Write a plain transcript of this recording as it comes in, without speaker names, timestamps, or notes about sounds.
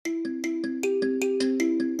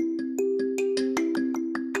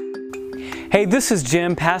Hey, this is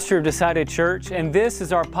Jim, pastor of Decided Church, and this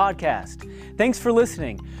is our podcast. Thanks for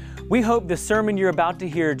listening. We hope the sermon you're about to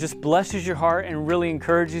hear just blesses your heart and really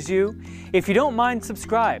encourages you. If you don't mind,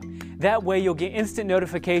 subscribe. That way you'll get instant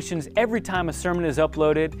notifications every time a sermon is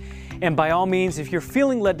uploaded. And by all means, if you're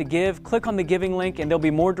feeling led to give, click on the giving link and there'll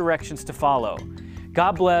be more directions to follow.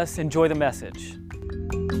 God bless. Enjoy the message.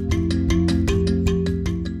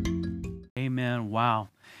 Amen. Wow.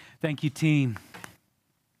 Thank you, team.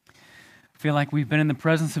 I feel like we've been in the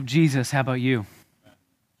presence of Jesus. How about you?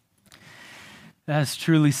 That's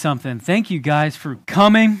truly something. Thank you guys for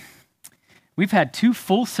coming. We've had 2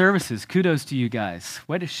 full services. Kudos to you guys.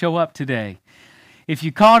 Way to show up today. If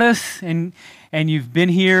you caught us and you've been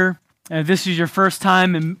here, this is your first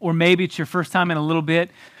time, or maybe it's your first time in a little bit.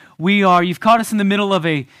 You've caught us in the middle of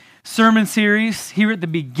a sermon series here at the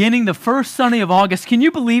beginning, the first Sunday of August. Can you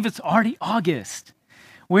believe it's already August?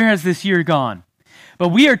 Where has this year gone? But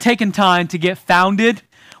we are taking time to get founded.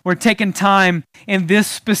 We're taking time in this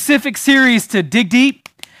specific series to dig deep,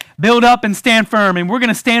 build up, and stand firm. And we're going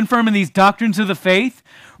to stand firm in these doctrines of the faith.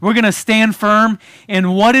 We're going to stand firm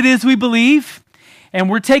in what it is we believe. And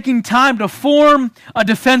we're taking time to form a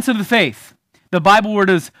defense of the faith. The Bible word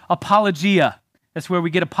is apologia. That's where we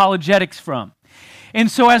get apologetics from. And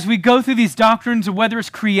so as we go through these doctrines, whether it's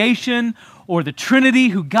creation or the Trinity,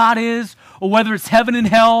 who God is, or whether it's heaven and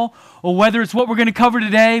hell, or whether it's what we're going to cover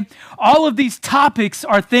today, all of these topics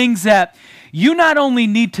are things that you not only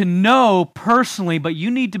need to know personally, but you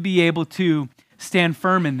need to be able to stand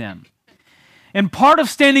firm in them. And part of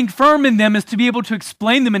standing firm in them is to be able to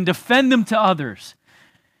explain them and defend them to others.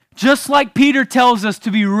 Just like Peter tells us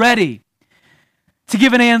to be ready to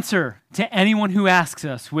give an answer to anyone who asks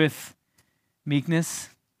us with meekness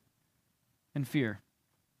and fear.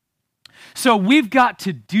 So we've got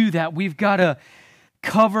to do that. We've got to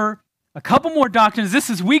cover a couple more doctrines. This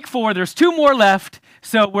is week 4. There's 2 more left.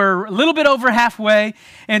 So we're a little bit over halfway.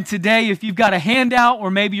 And today, if you've got a handout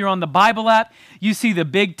or maybe you're on the Bible app, you see the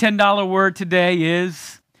big $10 word today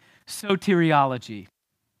is soteriology.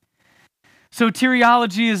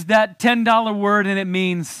 Soteriology is that $10 word, and it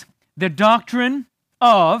means the doctrine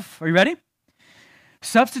of, are you ready?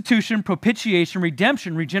 Substitution, propitiation,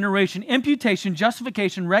 redemption, regeneration, imputation,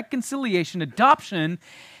 justification, reconciliation, adoption,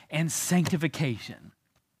 and sanctification.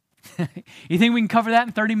 You think we can cover that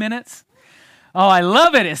in 30 minutes? Oh, I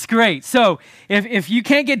love it. It's great. So if you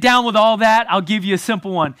can't get down with all that, I'll give you a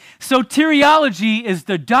simple one. Soteriology is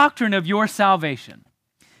the doctrine of your salvation.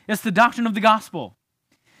 It's the doctrine of the gospel.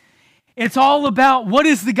 It's all about what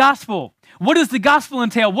is the gospel? What does the gospel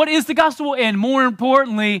entail? What is the gospel? And more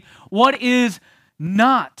importantly, what is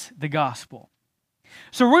not the gospel?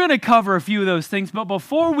 So we're going to cover a few of those things, but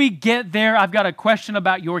before we get there, I've got a question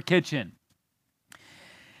about your kitchen.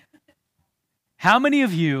 How many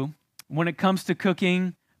of you, when it comes to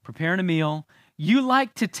cooking, preparing a meal, you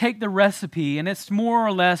like to take the recipe and it's more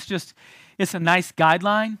or less just, it's a nice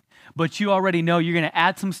guideline, but you already know you're going to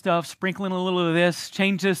add some stuff, sprinkle in a little of this,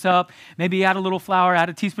 change this up, maybe add a little flour, add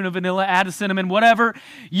a teaspoon of vanilla, add a cinnamon, whatever.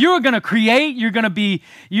 You're going to create,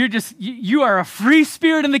 you are a free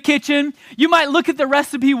spirit in the kitchen. You might look at the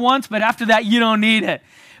recipe once, but after that, you don't need it.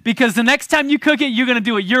 Because the next time you cook it, you're going to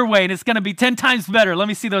do it your way, and it's going to be 10 times better. Let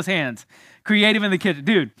me see those hands. Creative in the kitchen.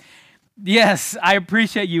 Dude, yes, I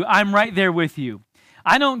appreciate you. I'm right there with you.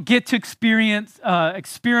 I don't get to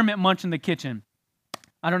experiment much in the kitchen.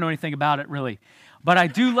 I don't know anything about it, really. But I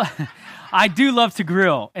do love to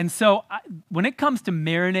grill. And so when it comes to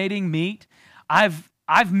marinating meat, I've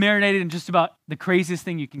marinated in just about the craziest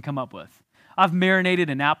thing you can come up with. I've marinated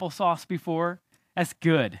in applesauce before. That's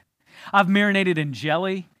good. I've marinated in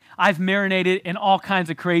jelly. I've marinated in all kinds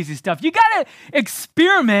of crazy stuff. You got to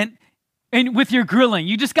experiment with your grilling.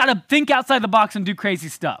 You just got to think outside the box and do crazy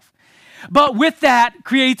stuff. But with that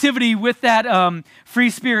creativity, with that free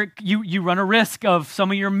spirit, you run a risk of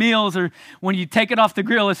some of your meals, or when you take it off the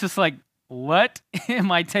grill, it's just like, what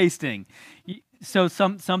am I tasting? So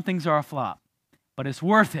some things are a flop, but it's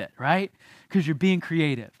worth it, right? Because you're being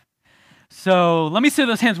creative. So let me see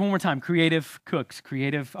those hands one more time. Creative cooks,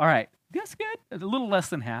 creative. All right, that's good. A little less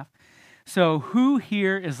than half. So who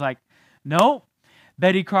here is like, no,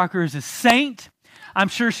 Betty Crocker is a saint. I'm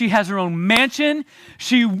sure she has her own mansion.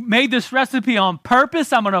 She made this recipe on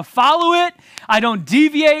purpose. I'm going to follow it. I don't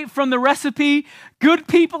deviate from the recipe. Good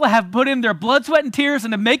people have put in their blood, sweat, and tears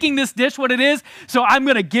into making this dish what it is, so I'm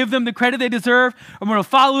going to give them the credit they deserve. I'm going to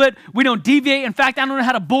follow it. We don't deviate. In fact, I don't know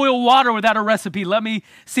how to boil water without a recipe. Let me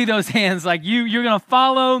see those hands. Like you're going to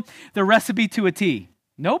follow the recipe to a T.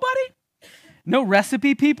 Nobody? No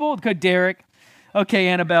recipe people? Good, Derek. Okay,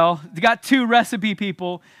 Annabelle. You got 2 recipe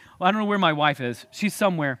people. Well, I don't know where my wife is. She's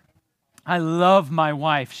somewhere. I love my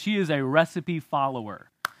wife. She is a recipe follower.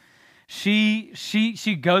 She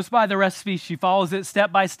goes by the recipe. She follows it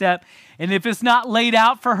step by step. And if it's not laid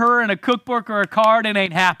out for her in a cookbook or a card, it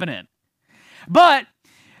ain't happening. But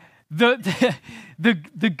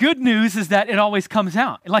the good news is that it always comes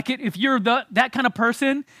out. Like if you're that kind of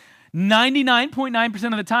person, 99.9%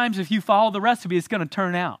 of the times, if you follow the recipe, it's going to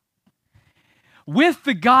turn out. With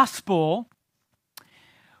the gospel,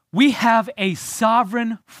 we have a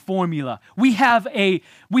sovereign formula. We have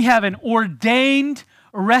an ordained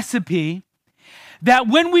recipe that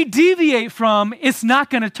when we deviate from, it's not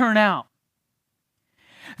going to turn out.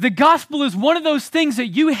 The gospel is one of those things that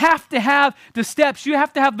you have to have the steps, you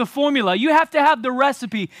have to have the formula, you have to have the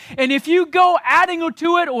recipe. And if you go adding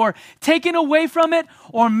to it or taking away from it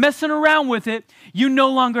or messing around with it, you no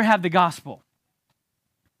longer have the gospel.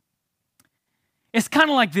 It's kind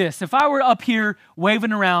of like this. If I were up here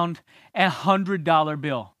waving around a $100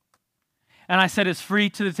 bill and I said it's free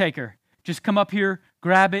to the taker, just come up here,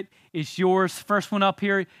 grab it, it's yours. First one up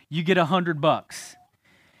here, you get $100.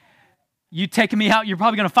 You taking me out, you're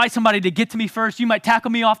probably going to fight somebody to get to me first. You might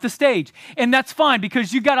tackle me off the stage. And that's fine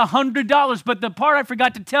because you got $100. But the part I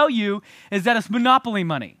forgot to tell you is that it's Monopoly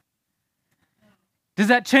money. Does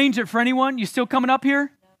that change it for anyone? You still coming up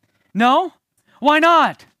here? No? Why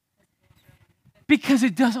not? Because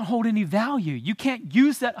it doesn't hold any value. You can't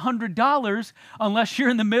use that $100 unless you're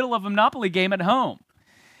in the middle of a Monopoly game at home.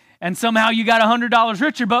 And somehow you got $100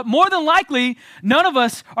 richer, but more than likely, none of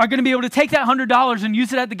us are going to be able to take that $100 and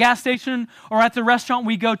use it at the gas station or at the restaurant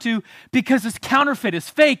we go to because it's counterfeit, it's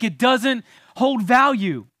fake, it doesn't hold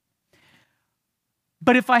value.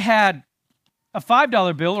 But if I had a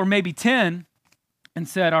 $5 bill or maybe 10 and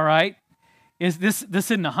said, all right, this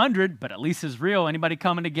isn't 100, but at least it's real. Anybody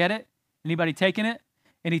coming to get it? Anybody taking it?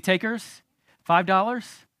 Any takers? $5?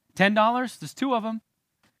 $10? There's two of them.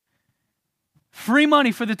 Free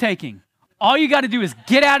money for the taking. All you got to do is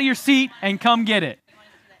get out of your seat and come get it.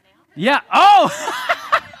 Yeah. Oh.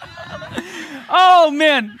 Oh,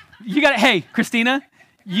 man. You got it. Hey, Christina,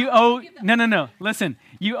 you owe, no. Listen,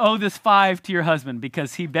 you owe this $5 to your husband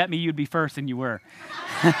because he bet me you'd be first and you were.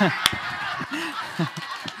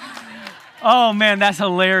 Oh, man, that's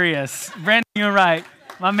hilarious. Brandon, you're right.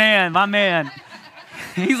 My man.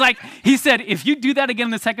 He said, if you do that again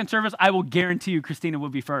in the second service, I will guarantee you Christina will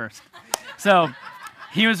be first. So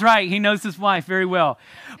he was right. He knows his wife very well.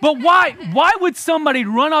 But why would somebody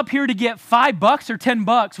run up here to get $5 or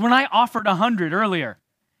 $10 when I offered 100 earlier?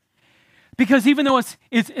 Because even though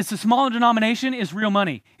it's a smaller denomination, it's real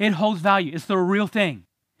money. It holds value. It's the real thing.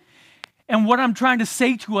 And what I'm trying to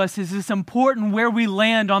say to us is it's important where we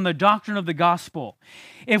land on the doctrine of the gospel.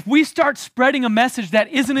 If we start spreading a message that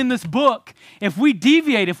isn't in this book, if we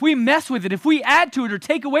deviate, if we mess with it, if we add to it or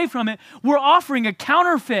take away from it, we're offering a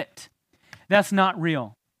counterfeit. That's not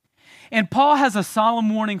real. And Paul has a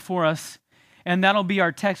solemn warning for us, and that'll be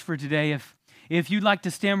our text for today. If you'd like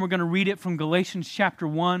to stand, we're going to read it from Galatians chapter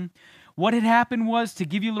 1. What had happened was, to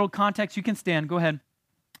give you a little context, you can stand, go ahead.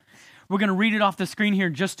 We're going to read it off the screen here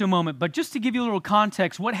in just a moment. But just to give you a little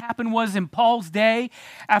context, what happened was in Paul's day,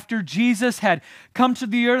 after Jesus had come to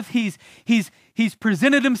the earth, he's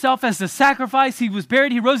presented himself as the sacrifice. He was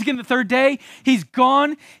buried. He rose again the third day. He's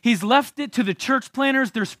gone. He's left it to the church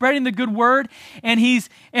planners. They're spreading the good word.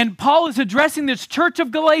 And Paul is addressing this church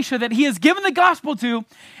of Galatia that he has given the gospel to.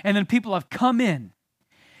 And then people have come in.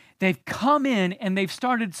 They've come in and they've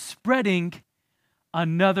started spreading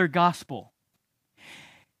another gospel.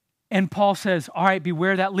 And Paul says, all right,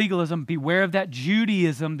 beware of that legalism, beware of that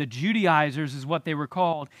Judaism. The Judaizers is what they were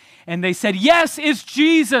called. And they said, yes, it's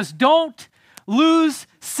Jesus. Don't lose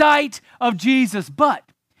sight of Jesus. But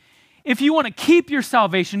if you want to keep your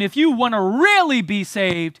salvation, if you want to really be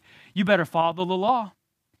saved, you better follow the law.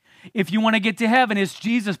 If you want to get to heaven, it's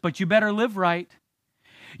Jesus, but you better live right.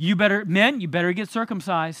 You better get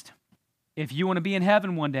circumcised if you want to be in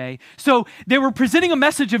heaven one day. So they were presenting a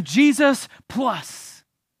message of Jesus plus.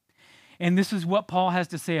 And this is what Paul has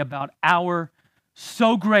to say about our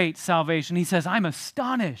so great salvation. He says, I'm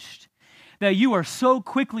astonished that you are so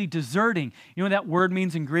quickly deserting. You know what that word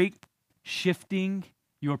means in Greek? Shifting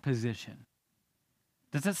your position.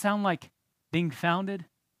 Does that sound like being founded?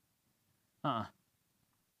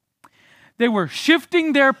 They were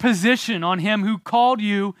shifting their position on him who called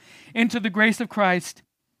you into the grace of Christ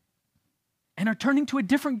and are turning to a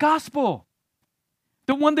different gospel,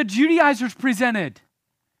 the one the Judaizers presented.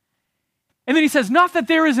 And then he says, not that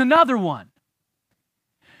there is another one,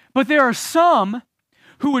 but there are some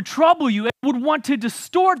who would trouble you and would want to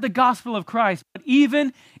distort the gospel of Christ. But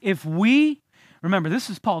even if remember, this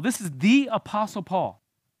is Paul, this is the Apostle Paul.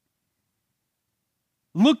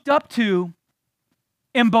 looked up to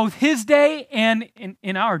in both his day and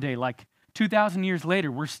in our day, like 2,000 years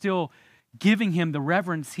later, we're still giving him the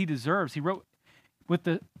reverence he deserves. He wrote, with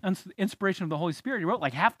the inspiration of the Holy Spirit, he wrote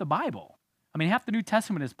like half the Bible. I mean, half the New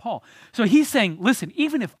Testament is Paul. So he's saying, listen,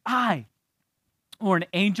 even if I or an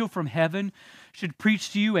angel from heaven should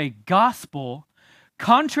preach to you a gospel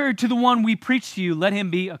contrary to the one we preach to you, let him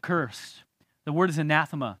be accursed. The word is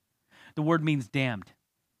anathema. The word means damned.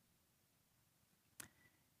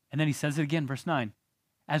 And then he says it again, verse 9.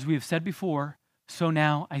 As we have said before, so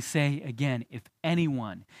now I say again, if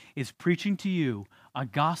anyone is preaching to you a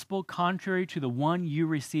gospel contrary to the one you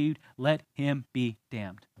received, let him be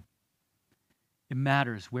damned. It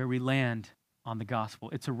matters where we land on the gospel.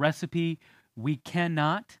 It's a recipe we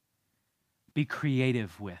cannot be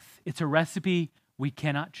creative with. It's a recipe we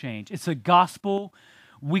cannot change. It's a gospel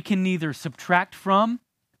we can neither subtract from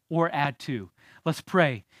or add to. Let's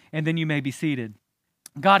pray, and then you may be seated.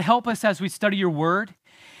 God, help us as we study your word,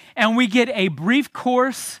 and we get a brief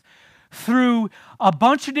course through a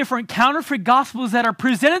bunch of different counterfeit gospels that are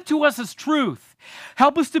presented to us as truth.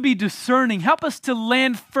 Help us to be discerning. Help us to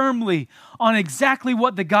land firmly on exactly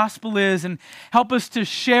what the gospel is, and help us to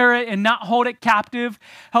share it and not hold it captive.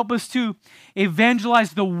 Help us to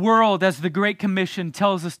evangelize the world as the Great Commission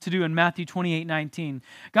tells us to do in Matthew 28:19.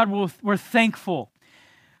 God, we're thankful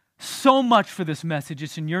so much for this message.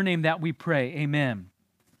 It's in your name that we pray. Amen.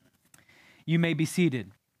 You may be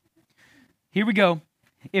seated. Here we go.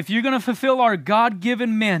 If you're going to fulfill our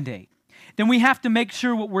God-given mandate, then we have to make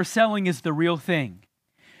sure what we're selling is the real thing.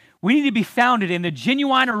 We need to be founded in the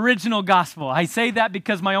genuine original gospel. I say that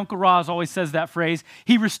because my Uncle Roz always says that phrase.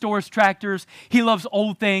 He restores tractors. He loves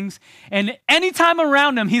old things. And anytime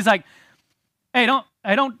around him, he's like, hey,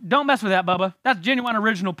 don't mess with that, Bubba. That's a genuine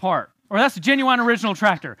original part. Or that's a genuine original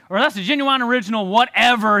tractor. Or that's a genuine original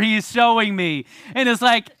whatever he's showing me. And it's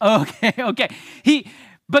like, okay.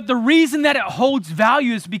 But the reason that it holds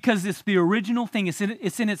value is because it's the original thing. It's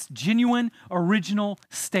in its genuine, original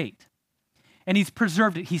state. And he's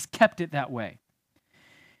preserved it. He's kept it that way.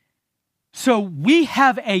 So we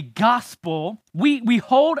have a gospel. We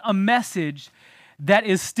hold a message that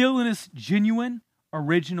is still in its genuine,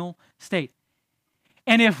 original state.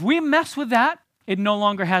 And if we mess with that, it no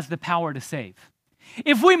longer has the power to save.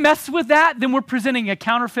 If we mess with that, then we're presenting a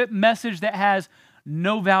counterfeit message that has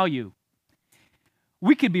no value.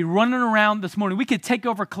 We could be running around this morning. We could take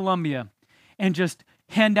over Columbia and just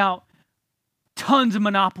hand out tons of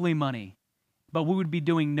monopoly money, but we would be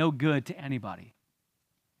doing no good to anybody.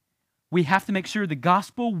 We have to make sure the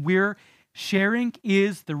gospel we're sharing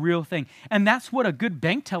is the real thing. And that's what a good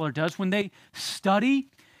bank teller does when they study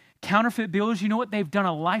counterfeit bills. You know what they've done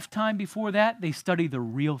a lifetime before that? They study the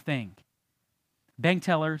real thing. Bank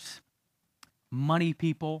tellers, money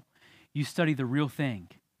people, you study the real thing.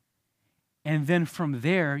 And then from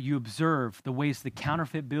there, you observe the ways the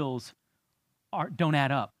counterfeit bills don't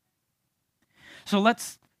add up. So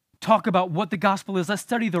let's talk about what the gospel is. Let's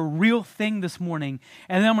study the real thing this morning.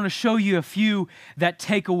 And then I'm going to show you a few that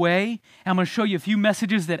take away. And I'm going to show you a few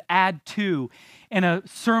messages that add to in a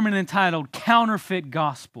sermon entitled Counterfeit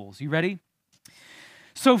Gospels. You ready?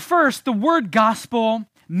 So first, the word gospel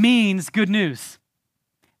means good news.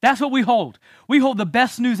 That's what we hold. We hold the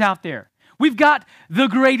best news out there. We've got the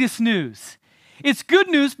greatest news. It's good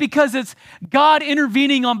news because it's God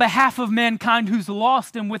intervening on behalf of mankind who's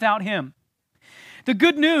lost and without him. The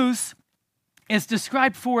good news is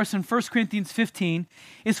described for us in 1 Corinthians 15.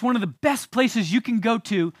 It's one of the best places you can go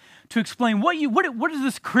to explain what is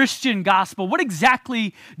this Christian gospel? What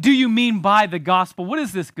exactly do you mean by the gospel? What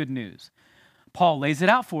is this good news? Paul lays it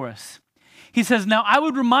out for us. He says, now I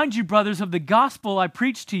would remind you, brothers, of the gospel I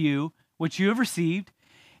preached to you, which you have received,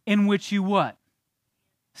 in which you what?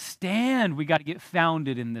 Stand. We got to get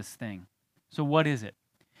founded in this thing. So what is it?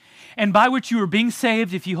 And by which you are being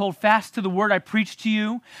saved, if you hold fast to the word I preached to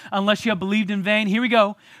you, unless you have believed in vain. Here we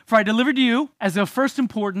go. For I delivered to you, as of first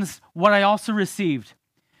importance, what I also received.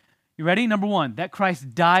 You ready? Number one, that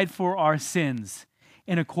Christ died for our sins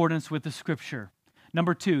in accordance with the Scripture.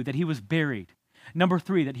 Number two, that he was buried. Number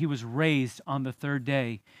three, that he was raised on the third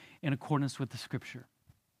day in accordance with the Scripture.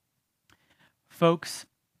 Folks,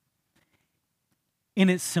 in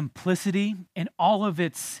its simplicity and all of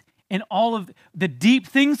the deep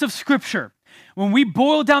things of Scripture, when we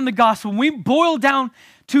boil down the gospel, when we boil down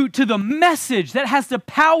to the message that has the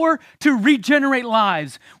power to regenerate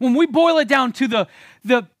lives, when we boil it down to the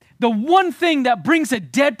one thing that brings a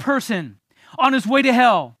dead person on his way to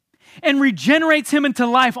hell and regenerates him into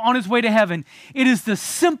life on his way to heaven, it is the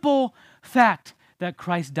simple fact that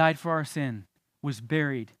Christ died for our sin, was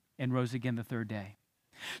buried, and rose again the third day.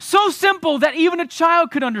 So simple that even a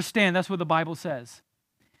child could understand. That's what the Bible says.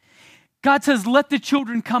 God says, let the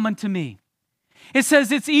children come unto me. It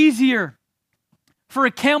says it's easier for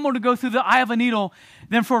a camel to go through the eye of a needle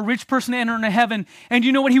than for a rich person to enter into heaven. And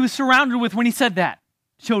you know what he was surrounded with when he said that?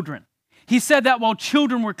 Children. He said that while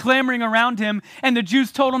children were clamoring around him, and the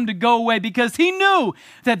Jews told him to go away because he knew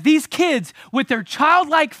that these kids, with their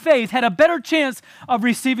childlike faith, had a better chance of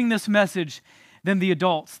receiving this message than the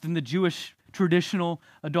adults, than the Jewish traditional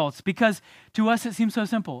adults. Because to us it seems so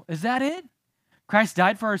simple. Is that it? Christ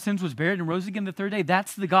died for our sins, was buried, and rose again the third day.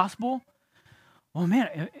 That's the gospel? Well,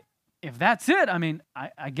 man, if that's it, I mean,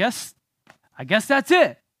 I guess that's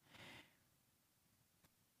it.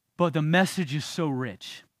 But the message is so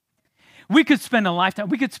rich. We could spend a lifetime,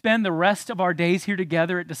 we could spend the rest of our days here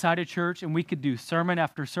together at Decided Church, and we could do sermon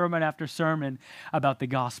after sermon after sermon about the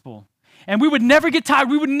gospel. And we would never get tired.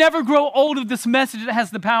 We would never grow old of this message that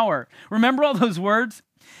has the power. Remember all those words?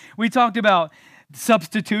 We talked about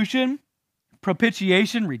substitution,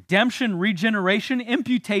 propitiation, redemption, regeneration,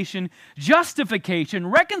 imputation, justification,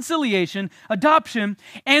 reconciliation, adoption,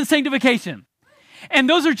 and sanctification. And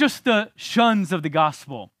those are just the shuns of the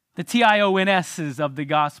gospel, the TIONSs of the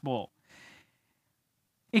gospel.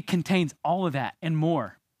 It contains all of that and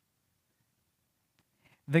more.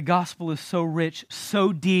 The gospel is so rich,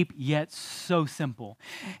 so deep, yet so simple.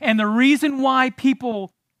 And the reason why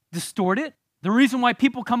people distort it, the reason why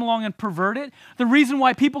people come along and pervert it, the reason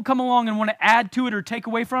why people come along and want to add to it or take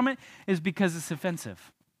away from it is because it's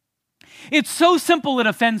offensive. It's so simple it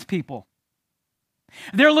offends people.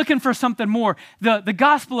 They're looking for something more. The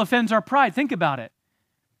gospel offends our pride. Think about it.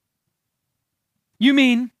 You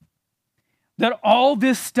mean that all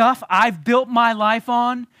this stuff I've built my life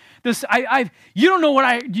on, you don't know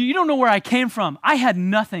where I came from. I had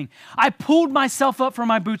nothing. I pulled myself up from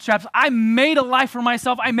my bootstraps. I made a life for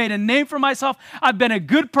myself. I made a name for myself. I've been a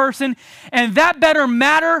good person, and that better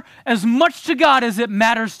matter as much to God as it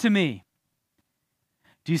matters to me.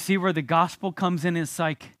 Do you see where the gospel comes in? It's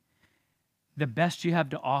like the best you have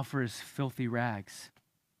to offer is filthy rags.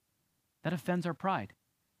 That offends our pride.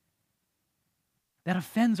 That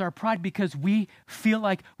offends our pride because we feel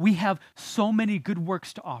like we have so many good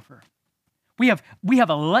works to offer. We have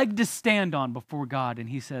a leg to stand on before God, and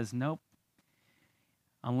he says, nope.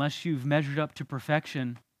 Unless you've measured up to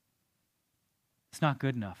perfection, it's not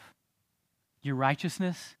good enough. Your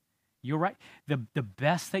righteousness, the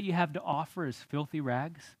best that you have to offer is filthy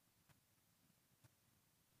rags.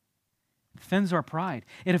 It offends our pride.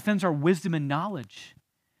 It offends our wisdom and knowledge.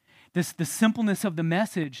 The simpleness of the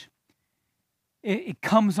message, it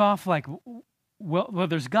comes off like, well,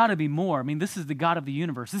 there's got to be more. I mean, this is the God of the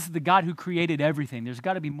universe. This is the God who created everything. There's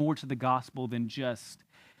got to be more to the gospel than just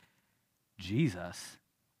Jesus.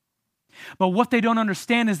 But what they don't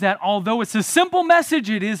understand is that although it's a simple message,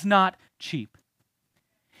 it is not cheap.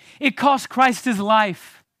 It cost Christ his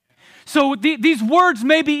life. So these words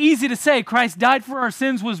may be easy to say. Christ died for our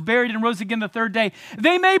sins, was buried, and rose again the third day.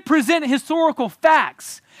 They may present historical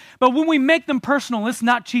facts, but when we make them personal, it's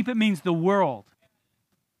not cheap. It means the world.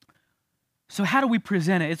 So how do we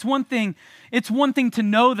present it? It's one thing to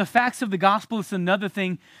know the facts of the gospel. It's another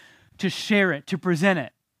thing to share it, to present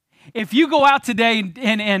it. If you go out today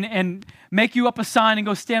and make you up a sign and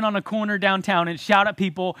go stand on a corner downtown and shout at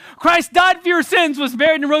people, Christ died for your sins, was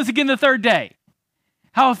buried, and rose again the third day,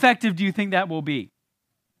 how effective do you think that will be?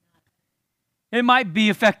 It might be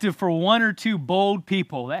effective for one or two bold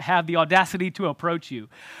people that have the audacity to approach you.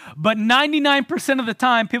 But 99% of the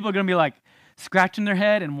time, people are going to be like, scratching their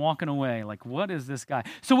head and walking away. Like, what is this guy?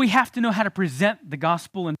 So we have to know how to present the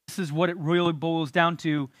gospel, and this is what it really boils down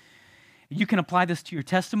to. You can apply this to your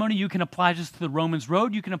testimony. You can apply this to the Romans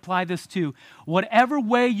Road. You can apply this to whatever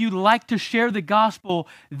way you like to share the gospel.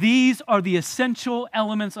 These are the essential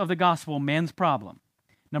elements of the gospel. Man's problem.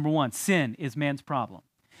 Number one, sin is man's problem.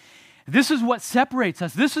 This is what separates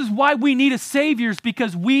us. This is why we need a Savior,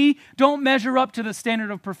 because we don't measure up to the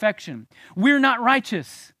standard of perfection. We're not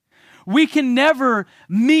righteous. We can never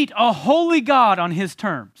meet a holy God on his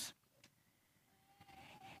terms.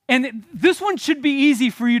 And this one should be easy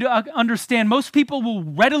for you to understand. Most people will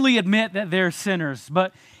readily admit that they're sinners,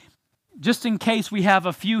 but just in case we have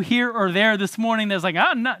a few here or there this morning that's like,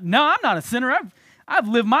 I'm not a sinner. I've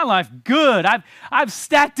lived my life good. I've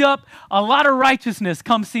stacked up a lot of righteousness.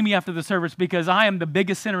 Come see me after the service because I am the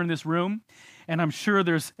biggest sinner in this room, and I'm sure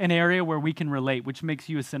there's an area where we can relate, which makes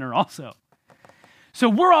you a sinner also. So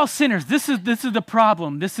we're all sinners. This is the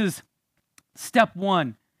problem. This is step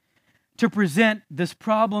one. To present this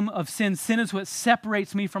problem of sin. Sin is what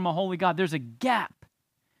separates me from a holy God. There's a gap.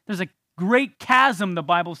 There's a great chasm, the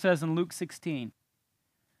Bible says in Luke 16,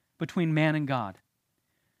 between man and God.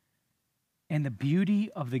 And the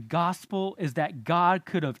beauty of the gospel is that God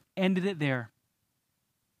could have ended it there,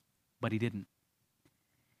 but he didn't.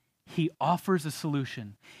 He offers a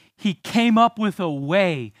solution. He came up with a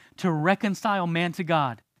way to reconcile man to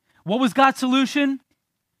God. What was God's solution?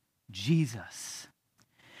 Jesus.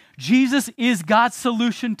 Jesus is God's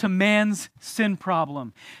solution to man's sin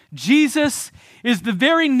problem. Jesus is the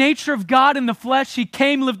very nature of God in the flesh. He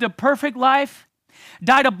came, lived a perfect life,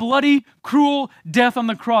 died a bloody, cruel death on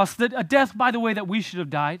the cross. A death, by the way, that we should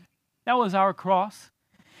have died. That was our cross.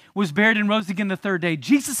 Was buried and rose again the third day.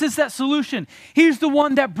 Jesus is that solution. He's the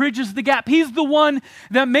one that bridges the gap. He's the one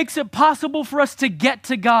that makes it possible for us to get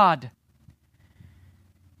to God.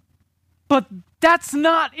 But that's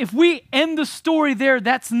not, if we end the story there,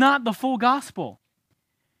 that's not the full gospel.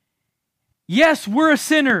 Yes, we're a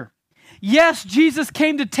sinner. Yes, Jesus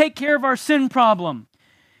came to take care of our sin problem.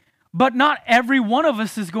 But not every one of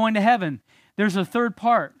us is going to heaven. There's a third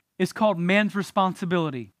part. It's called man's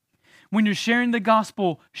responsibility. When you're sharing the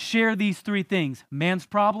gospel, share these three things: man's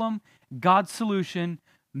problem, God's solution,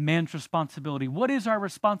 man's responsibility. What is our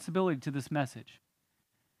responsibility to this message?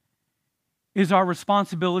 Is our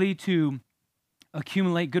responsibility to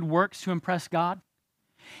accumulate good works to impress God?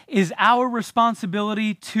 Is our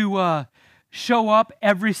responsibility to show up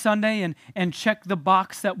every Sunday and check the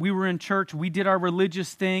box that we were in church, we did our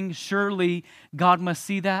religious thing, surely God must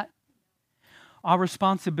see that? Our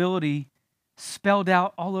responsibility, spelled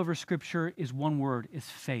out all over Scripture, is one word, is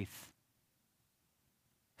faith.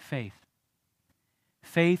 Faith.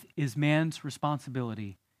 Faith is man's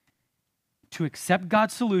responsibility to accept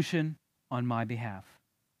God's solution on my behalf.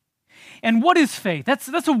 And what is faith? That's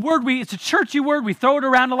a word, it's a churchy word, we throw it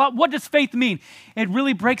around a lot. What does faith mean? It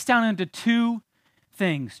really breaks down into two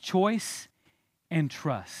things: choice and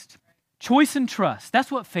trust. Choice and trust, that's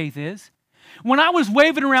what faith is. When I was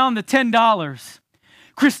waving around the $10,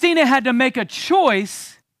 Christina had to make a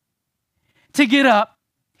choice to get up,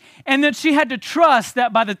 and then she had to trust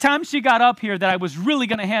that by the time she got up here that I was really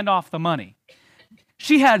going to hand off the money.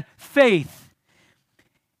 She had faith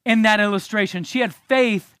in that illustration. She had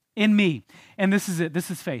faith in me. And this is it.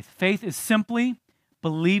 This is faith. Faith is simply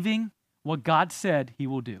believing what God said he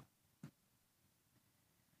will do.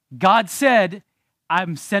 God said,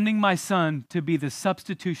 I'm sending my son to be the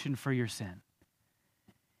substitution for your sin.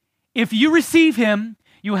 If you receive him,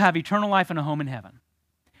 you will have eternal life and a home in heaven.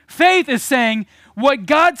 Faith is saying what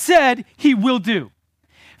God said he will do.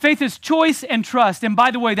 Faith is choice and trust. And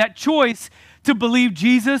by the way, that choice to believe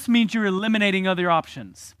Jesus means you're eliminating other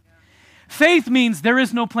options. Faith means there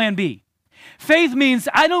is no plan B. Faith means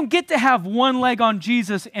I don't get to have one leg on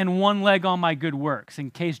Jesus and one leg on my good works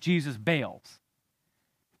in case Jesus bails.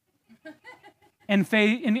 And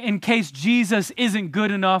faith, in case Jesus isn't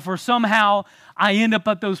good enough, or somehow I end up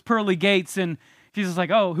at those pearly gates and Jesus is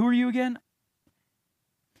like, oh, who are you again?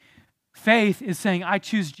 Faith is saying I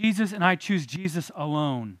choose Jesus and I choose Jesus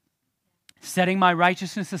alone. Setting my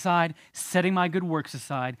righteousness aside, setting my good works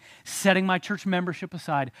aside, setting my church membership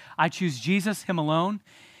aside. I choose Jesus, him alone.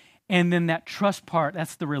 And then that trust part,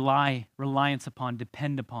 that's the reliance upon,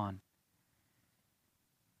 depend upon.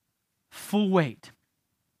 Full weight.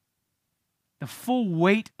 The full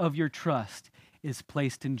weight of your trust is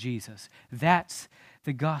placed in Jesus. That's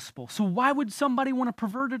the gospel. So why would somebody want to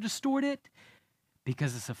pervert or distort it?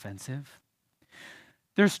 Because it's offensive.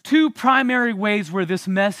 There's two primary ways where this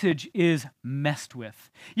message is messed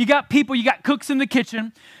with. You got cooks in the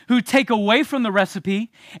kitchen who take away from the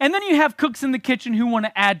recipe, and then you have cooks in the kitchen who want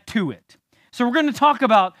to add to it. So we're going to talk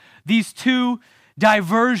about these two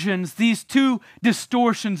diversions, these two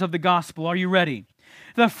distortions of the gospel. Are you ready?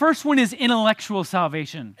 The first one is intellectual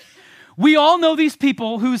salvation. We all know these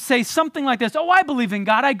people who say something like this: oh, I believe in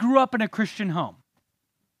God. I grew up in a Christian home.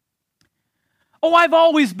 Oh, I've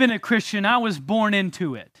always been a Christian. I was born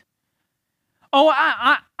into it. Oh,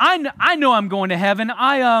 I know I'm going to heaven.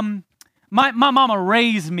 My mama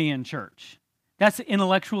raised me in church. That's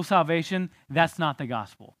intellectual salvation. That's not the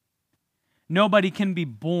gospel. Nobody can be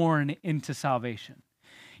born into salvation.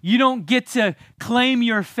 You don't get to claim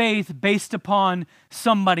your faith based upon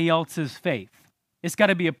somebody else's faith. It's got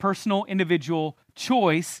to be a personal, individual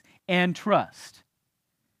choice and trust.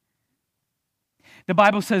 The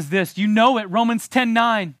Bible says this, you know it, Romans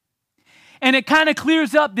 10:9. And it kind of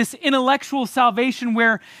clears up this intellectual salvation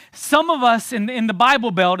where some of us in the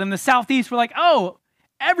Bible Belt in the Southeast were like, oh,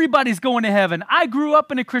 everybody's going to heaven. I grew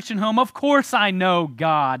up in a Christian home. Of course I know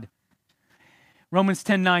God. Romans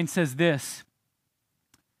 10:9 says this,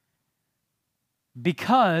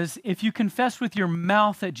 because if you confess with your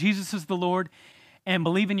mouth that Jesus is the Lord and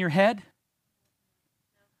believe in your head,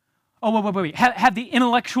 oh, wait. Have the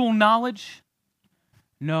intellectual knowledge?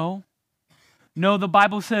 No. No, the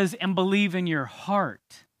Bible says, and believe in your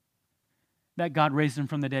heart that God raised him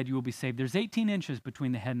from the dead, you will be saved. There's 18 inches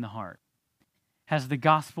between the head and the heart. Has the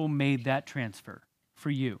gospel made that transfer for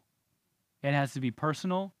you? It has to be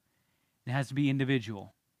personal. It has to be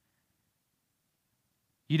individual.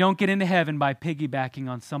 You don't get into heaven by piggybacking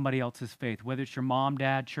on somebody else's faith, whether it's your mom,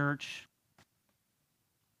 dad, church,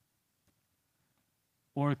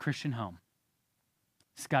 or a Christian home.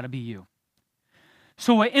 It's got to be you.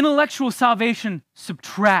 So what intellectual salvation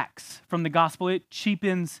subtracts from the gospel, it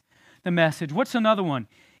cheapens the message. What's another one?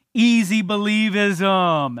 Easy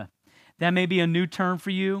believism. That may be a new term for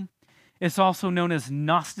you. It's also known as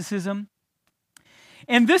Gnosticism.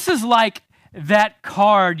 And this is like that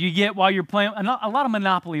card you get while you're playing. A lot of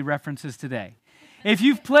Monopoly references today. If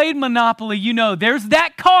you've played Monopoly, you know there's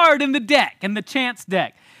that card in the deck, in the chance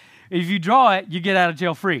deck. If you draw it, you get out of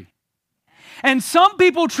jail free. And some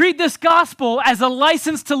people treat this gospel as a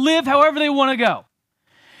license to live however they want to go.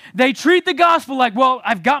 They treat the gospel like, well,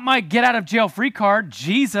 I've got my get out of jail free card,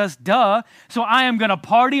 Jesus, duh, so I am going to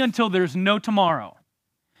party until there's no tomorrow.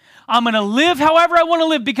 I'm going to live however I want to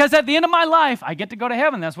live because at the end of my life, I get to go to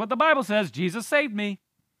heaven. That's what the Bible says. Jesus saved me.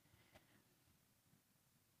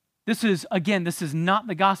 This is not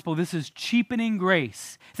the gospel. This is cheapening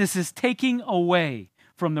grace. This is taking away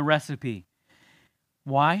from the recipe.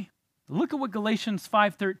 Why? Look at what Galatians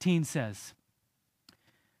 5:13 says.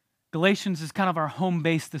 Galatians is kind of our home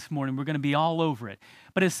base this morning. We're going to be all over it.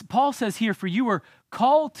 But as Paul says here, for you are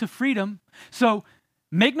called to freedom. So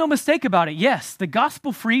make no mistake about it. Yes, the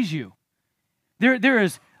gospel frees you. There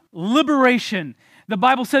is liberation. The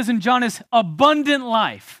Bible says in John is abundant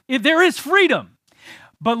life. There is freedom.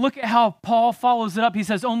 But look at how Paul follows it up. He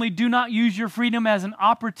says, only do not use your freedom as an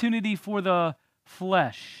opportunity for the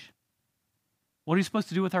flesh. What are you supposed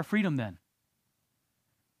to do with our freedom then?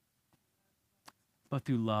 But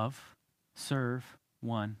through love, serve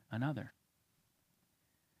one another.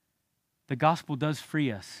 The gospel does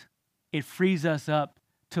free us. It frees us up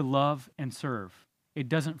to love and serve. It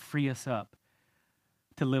doesn't free us up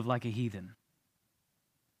to live like a heathen.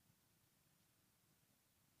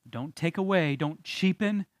 Don't take away, don't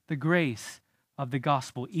cheapen the grace of the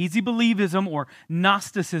gospel. Easy believism or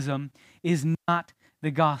Gnosticism is not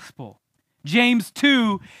the gospel. James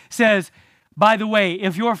 2 says, by the way,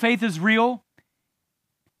 if your faith is real,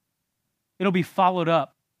 it'll be followed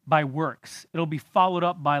up by works. It'll be followed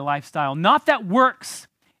up by lifestyle. Not that works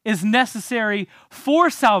is necessary for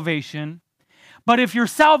salvation, but if your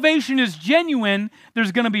salvation is genuine,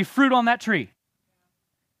 there's going to be fruit on that tree.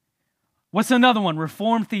 What's another one?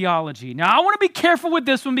 Reformed theology. Now, I want to be careful with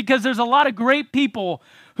this one because there's a lot of great people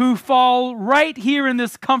who fall right here in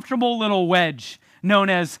this comfortable little wedge known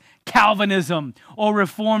as Calvinism or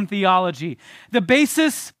Reformed theology. The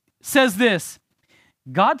basis says this: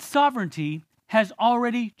 God's sovereignty has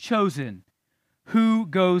already chosen who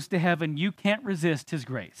goes to heaven. You can't resist his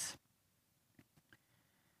grace.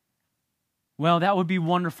 Well, that would be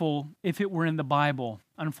wonderful if it were in the Bible.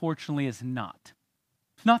 Unfortunately, it's not.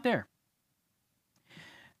 It's not there.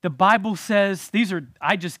 The Bible says,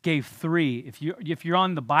 I just gave 3. If you're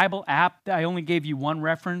on the Bible app, I only gave you 1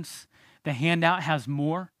 reference. The handout has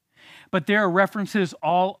more. But there are references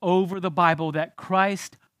all over the Bible that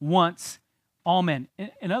Christ wants all men.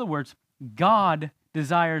 In other words, God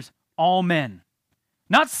desires all men.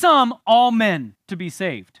 Not some, all men to be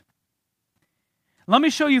saved. Let me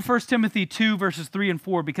show you 1 Timothy 2, verses 3 and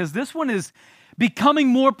 4, because this one is becoming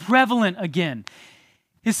more prevalent again.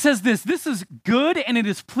 It says this is good and it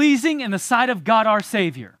is pleasing in the sight of God our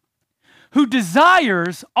Savior, who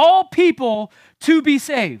desires all people to be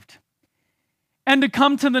saved and to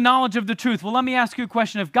come to the knowledge of the truth. Well, let me ask you a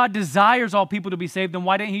question. If God desires all people to be saved, then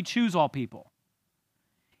why didn't he choose all people?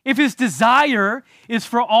 If his desire is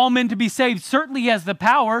for all men to be saved, certainly he has the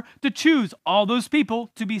power to choose all those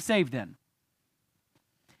people to be saved then.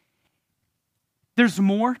 There's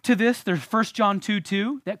more to this. There's 1 John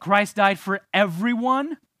 2:2, that Christ died for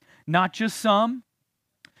everyone, not just some.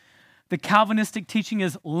 The Calvinistic teaching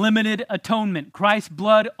is limited atonement. Christ's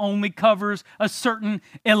blood only covers a certain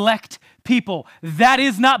elect people. That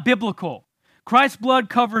is not biblical. Christ's blood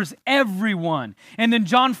covers everyone. And then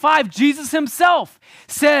John 5, Jesus himself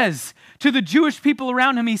says to the Jewish people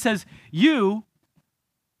around him, he says, you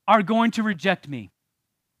are going to reject me.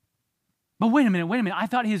 But wait a minute. I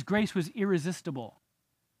thought his grace was irresistible.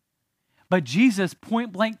 But Jesus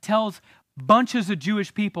point blank tells bunches of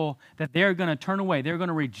Jewish people that they're going to turn away. They're going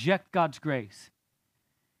to reject God's grace.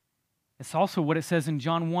 It's also what it says in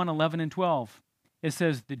John 1, 11 and 12. It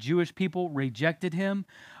says the Jewish people rejected him,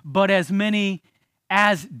 but as many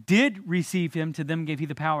as did receive him, to them gave he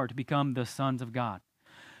the power to become the sons of God.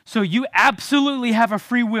 So you absolutely have a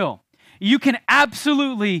free will. You can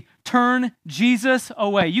absolutely turn Jesus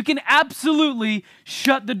away. You can absolutely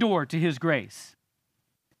shut the door to his grace.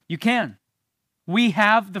 You can. We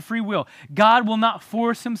have the free will. God will not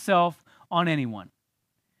force himself on anyone.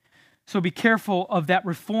 So be careful of that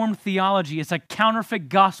Reformed theology. It's a counterfeit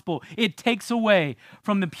gospel. It takes away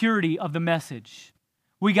from the purity of the message.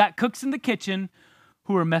 We got cooks in the kitchen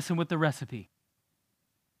who are messing with the recipe.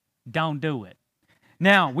 Don't do it.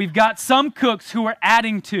 Now, we've got some cooks who are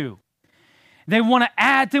adding to. They want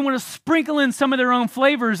to sprinkle in some of their own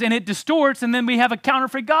flavors, and it distorts, and then we have a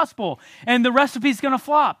counterfeit gospel, and the recipe's going to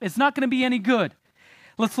flop. It's not going to be any good.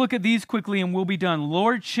 Let's look at these quickly, and we'll be done.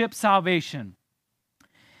 Lordship salvation.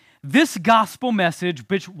 This gospel message,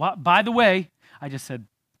 which, by the way, I just said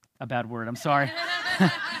a bad word, I'm sorry.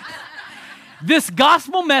 This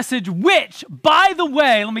gospel message, which, by the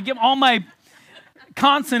way, let me get all my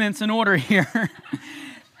consonants in order here.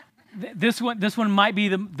 This one might be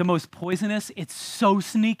the most poisonous. It's so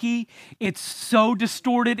sneaky. It's so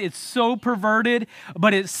distorted. It's so perverted,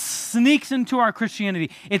 but it sneaks into our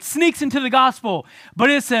Christianity. It sneaks into the gospel,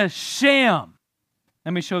 but it's a sham.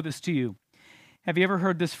 Let me show this to you. Have you ever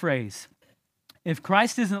heard this phrase? If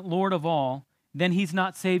Christ isn't Lord of all, then he's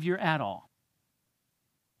not Savior at all.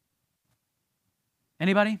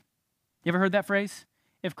 Anybody? You ever heard that phrase?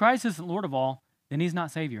 If Christ isn't Lord of all, then he's not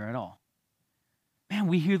Savior at all. Man,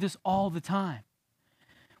 we hear this all the time.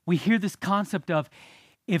 We hear this concept of,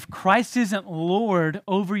 if Christ isn't Lord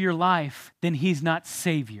over your life, then he's not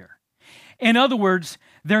Savior. In other words,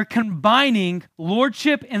 they're combining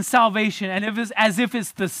lordship and salvation as if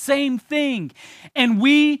it's the same thing. And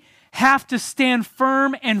we have to stand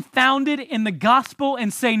firm and founded in the gospel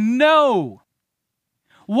and say no.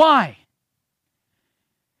 Why?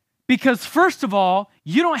 Because first of all,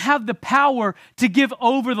 you don't have the power to give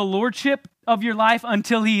over the lordship of your life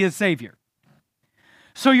until he is Savior.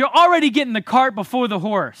 So you're already getting the cart before the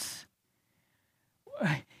horse.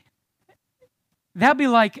 That'd be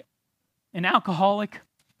like an alcoholic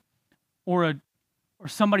or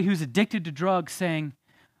somebody who's addicted to drugs saying,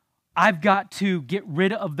 I've got to get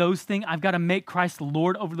rid of those things. I've got to make Christ the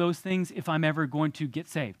Lord over those things if I'm ever going to get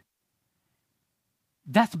saved.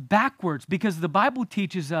 That's backwards, because the Bible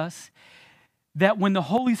teaches us that when the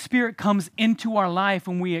Holy Spirit comes into our life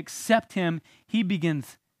and we accept him, he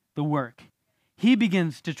begins the work. He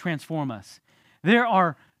begins to transform us. There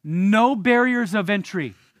are no barriers of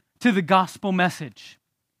entry to the gospel message.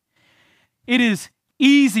 It is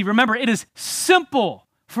easy. Remember, it is simple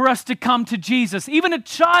for us to come to Jesus. Even a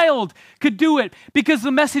child could do it because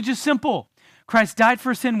the message is simple. Christ died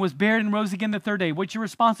for sin, was buried, and rose again the third day. What's your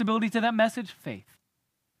responsibility to that message? Faith.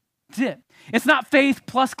 That's it. It's not faith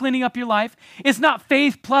plus cleaning up your life. It's not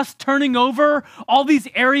faith plus turning over all these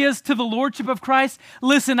areas to the lordship of Christ.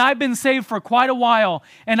 Listen, I've been saved for quite a while,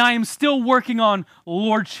 and I am still working on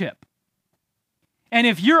lordship. And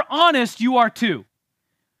if you're honest, you are too.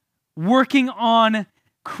 Working on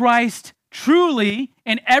Christ truly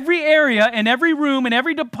in every area, in every room, in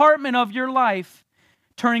every department of your life,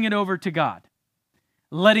 turning it over to God.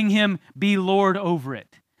 Letting him be Lord over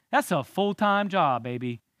it. That's a full-time job,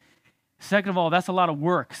 baby. Second of all, that's a lot of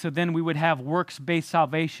work. So then we would have works-based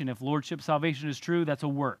salvation. If lordship salvation is true, that's a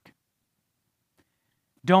work.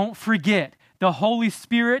 Don't forget, the Holy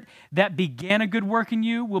Spirit that began a good work in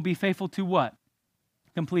you will be faithful to what?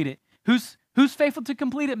 Complete it. Who's faithful to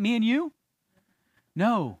complete it? Me and you?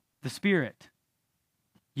 No, the Spirit.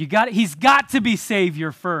 He's got to be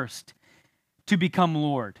Savior first to become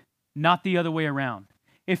Lord, not the other way around.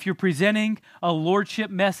 If you're presenting a lordship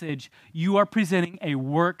message, you are presenting a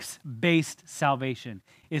works-based salvation.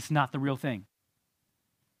 It's not the real thing.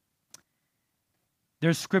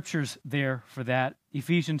 There's scriptures there for that.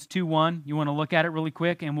 Ephesians 2:1, you want to look at it really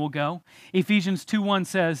quick and we'll go. Ephesians 2:1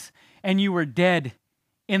 says, and you were dead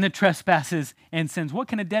in the trespasses and sins. What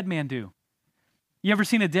can a dead man do? You ever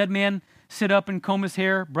seen a dead man sit up and comb his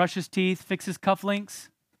hair, brush his teeth, fix his cufflinks?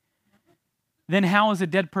 Then how is a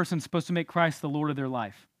dead person supposed to make Christ the Lord of their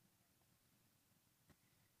life?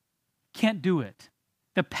 Can't do it.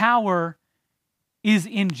 The power is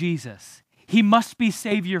in Jesus. He must be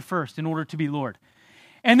Savior first in order to be Lord.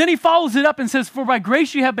 And then he follows it up and says, for by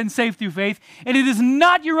grace you have been saved through faith, and it is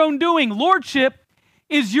not your own doing. Lordship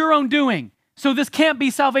is your own doing. So this can't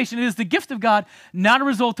be salvation. It is the gift of God, not a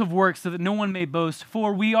result of works, so that no one may boast.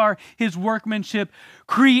 For we are his workmanship,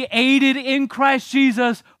 created in Christ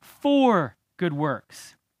Jesus for good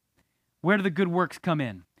works. Where do the good works come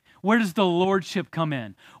in? Where does the lordship come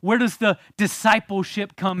in? Where does the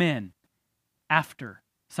discipleship come in? After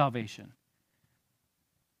salvation.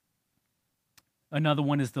 Another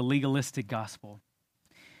one is the legalistic gospel.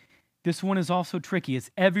 This one is also tricky. It's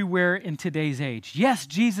everywhere in today's age. Yes,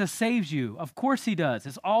 Jesus saves you. Of course he does.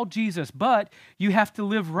 It's all Jesus, but you have to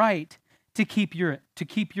live right to keep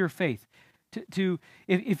your faith.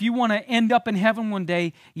 If you want to end up in heaven one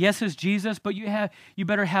day, yes, it's Jesus, but you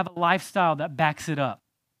better have a lifestyle that backs it up.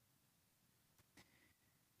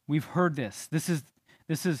 We've heard this. This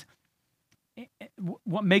is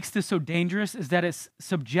what makes this so dangerous is that it's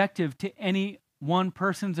subjective to any one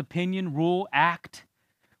person's opinion, rule, act,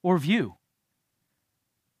 or view.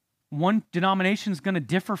 One denomination is going to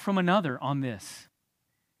differ from another on this.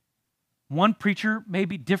 One preacher may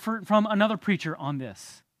be different from another preacher on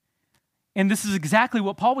this. And this is exactly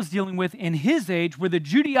what Paul was dealing with in his age, where the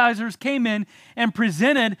Judaizers came in and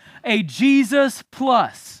presented a Jesus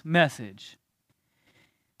plus message.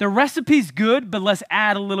 The recipe's good, but let's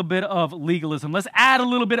add a little bit of legalism. Let's add a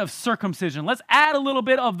little bit of circumcision. Let's add a little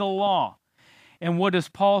bit of the law. And what does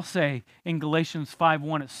Paul say in Galatians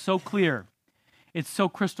 5:1? It's so clear. It's so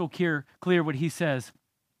crystal clear what he says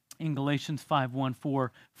in Galatians 5:1.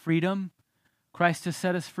 For freedom, Christ has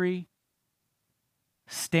set us free.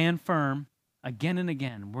 Stand firm. Again and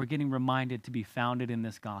again, we're getting reminded to be founded in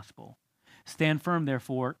this gospel. Stand firm,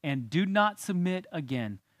 therefore, and do not submit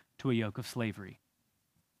again to a yoke of slavery.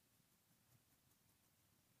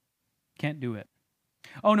 Can't do it.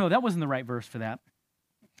 Oh, no, that wasn't the right verse for that.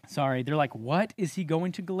 Sorry, they're like, what is he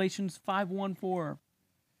going to Galatians 5:1 for?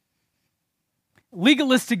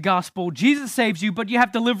 Legalistic gospel, Jesus saves you, but you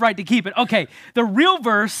have to live right to keep it. Okay, the real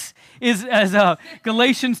verse is as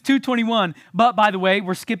Galatians 2:21. But by the way,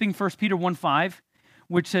 we're skipping 1 Peter 1:5,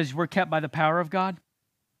 which says we're kept by the power of God.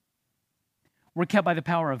 We're kept by the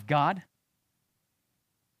power of God.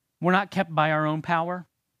 We're not kept by our own power.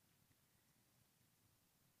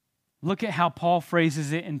 Look at how Paul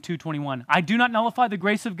phrases it in 2:21. I do not nullify the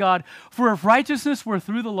grace of God, for if righteousness were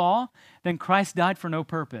through the law, then Christ died for no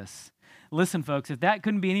purpose. Listen, folks, if that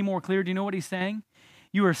couldn't be any more clear, do you know what he's saying?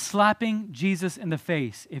 You are slapping Jesus in the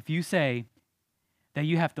face if you say that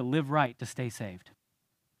you have to live right to stay saved.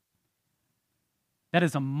 That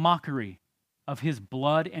is a mockery of his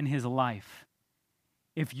blood and his life.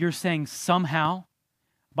 If you're saying somehow,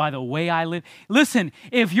 by the way I live. Listen,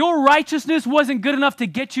 if your righteousness wasn't good enough to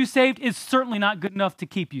get you saved, it's certainly not good enough to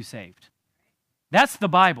keep you saved. That's the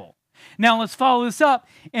Bible. Now let's follow this up.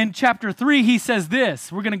 In chapter 3, he says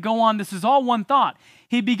this. We're going to go on. This is all one thought.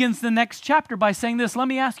 He begins the next chapter by saying this. Let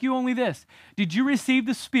me ask you only this. Did you receive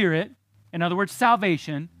the Spirit, in other words,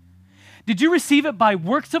 salvation? Did you receive it by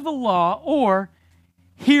works of the law or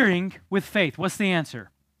hearing with faith? What's the answer?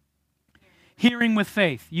 Hearing with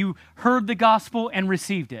faith. You heard the gospel and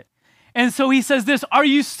received it. And so he says this, are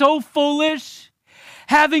you so foolish?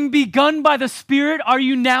 Having begun by the Spirit, are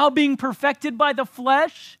you now being perfected by the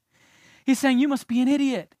flesh? He's saying you must be an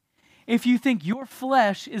idiot if you think your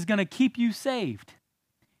flesh is going to keep you saved.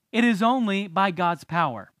 It is only by God's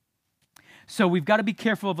power. So we've got to be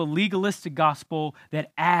careful of a legalistic gospel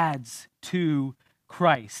that adds to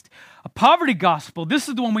Christ. A poverty gospel, this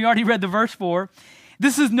is the one we already read the verse for.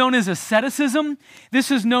 This is known as asceticism.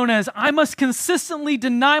 This is known as I must consistently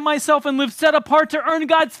deny myself and live set apart to earn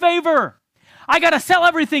God's favor. I got to sell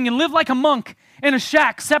everything and live like a monk in a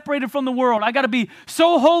shack separated from the world. I got to be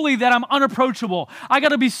so holy that I'm unapproachable. I got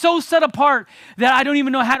to be so set apart that I don't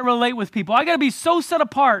even know how to relate with people. I got to be so set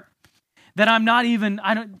apart that I'm not even,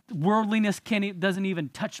 worldliness doesn't even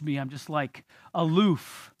touch me. I'm just like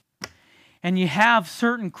aloof. And you have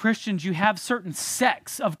certain Christians, you have certain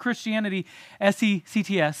sects of Christianity,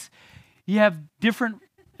 SECTS. You have different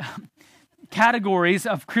categories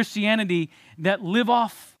of Christianity that live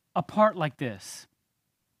off apart like this.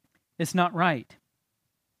 It's not right.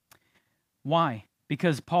 Why?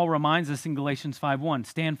 Because Paul reminds us in Galatians 5:1,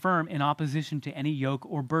 stand firm in opposition to any yoke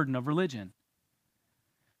or burden of religion.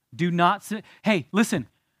 Do not say, hey, listen,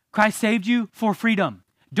 Christ saved you for freedom.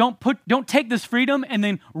 Don't take this freedom and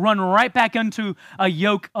then run right back into a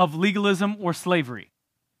yoke of legalism or slavery.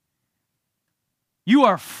 You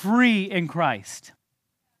are free in Christ.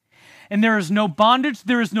 And there is no bondage,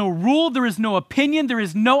 there is no rule, there is no opinion, there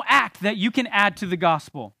is no act that you can add to the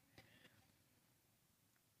gospel.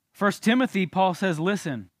 1 Timothy, Paul says,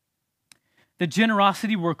 listen, the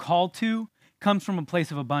generosity we're called to comes from a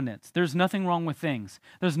place of abundance. There's nothing wrong with things.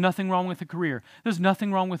 There's nothing wrong with a career. There's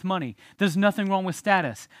nothing wrong with money. There's nothing wrong with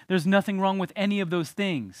status. There's nothing wrong with any of those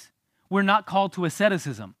things. We're not called to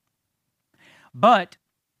asceticism. But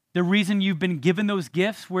the reason you've been given those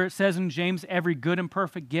gifts, where it says in James, every good and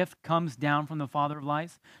perfect gift comes down from the Father of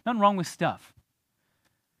lights, nothing wrong with stuff.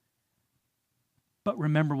 But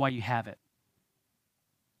remember why you have it.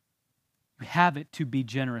 You have it to be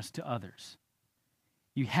generous to others.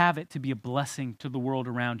 You have it to be a blessing to the world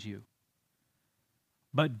around you.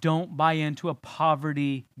 But don't buy into a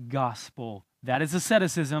poverty gospel. That is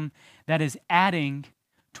asceticism that is adding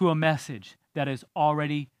to a message that is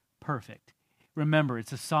already perfect. Remember,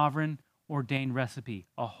 it's a sovereign ordained recipe,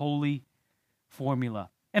 a holy formula.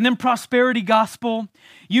 And then prosperity gospel,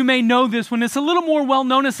 you may know this when it's a little more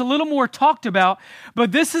well-known, it's a little more talked about,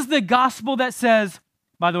 but this is the gospel that says,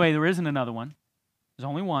 by the way, there isn't another one. There's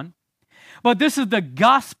only one. But this is the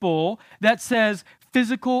gospel that says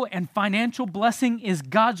physical and financial blessing is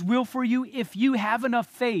God's will for you if you have enough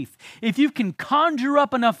faith, if you can conjure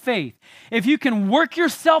up enough faith, if you can work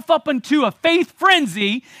yourself up into a faith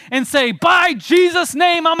frenzy and say, by Jesus'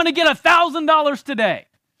 name, I'm going to get $1,000 today.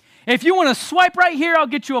 If you want to swipe right here, I'll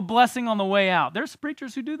get you a blessing on the way out. There's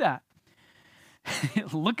preachers who do that.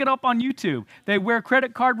 Look it up on YouTube. They wear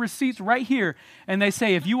credit card receipts right here, and they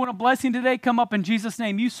say, if you want a blessing today, come up in Jesus'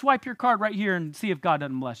 name. You swipe your card right here and see if God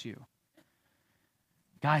doesn't bless you.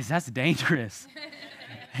 Guys, that's dangerous.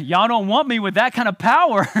 Y'all don't want me with that kind of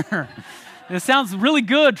power. It sounds really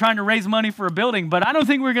good trying to raise money for a building, but I don't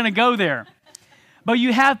think we're going to go there. But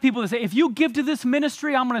you have people that say, if you give to this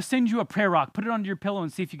ministry, I'm going to send you a prayer rock. Put it under your pillow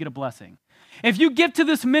and see if you get a blessing. If you give to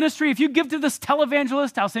this ministry, if you give to this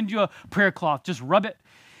televangelist, I'll send you a prayer cloth. Just rub it.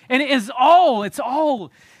 And it's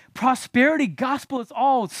all prosperity gospel. It's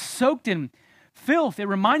all soaked in filth. It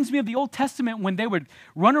reminds me of the Old Testament when they would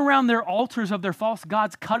run around their altars of their false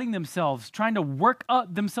gods, cutting themselves, trying to work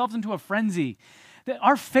up themselves into a frenzy. That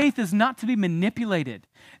our faith is not to be manipulated.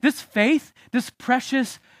 This faith, this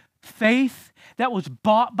precious faith that was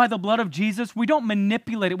bought by the blood of Jesus, we don't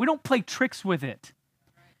manipulate it. We don't play tricks with it.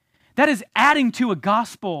 That is adding to a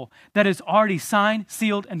gospel that is already signed,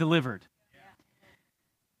 sealed, and delivered.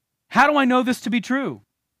 How do I know this to be true?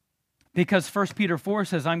 Because 1 Peter 4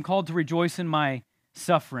 says, I'm called to rejoice in my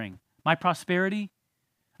suffering. My prosperity?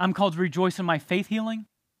 I'm called to rejoice in my faith healing?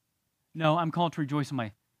 No, I'm called to rejoice in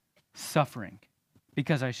my suffering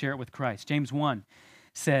because I share it with Christ. James 1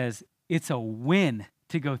 says, it's a win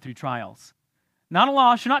to go through trials. Not a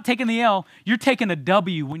loss. You're not taking the L. You're taking a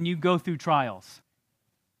W when you go through trials.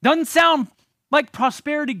 Doesn't sound like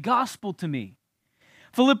prosperity gospel to me.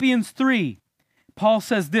 Philippians 3, Paul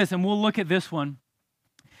says this, and we'll look at this one.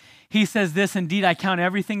 He says this, indeed, I count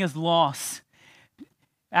everything as loss.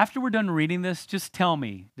 After we're done reading this, just tell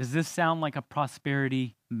me, does this sound like a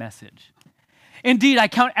prosperity message? Indeed, I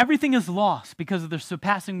count everything as loss because of the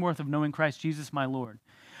surpassing worth of knowing Christ Jesus my Lord.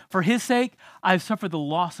 For his sake, I have suffered the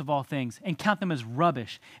loss of all things and count them as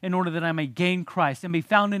rubbish in order that I may gain Christ and be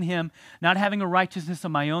found in him, not having a righteousness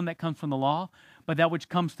of my own that comes from the law, but that which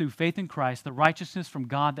comes through faith in Christ, the righteousness from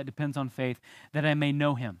God that depends on faith, that I may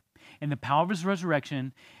know him in the power of his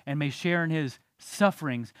resurrection and may share in his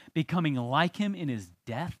sufferings, becoming like him in his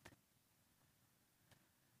death.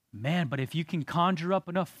 Man, but if you can conjure up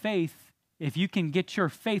enough faith, if you can get your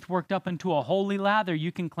faith worked up into a holy lather,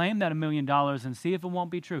 you can claim that $1 million and see if it won't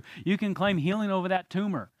be true. You can claim healing over that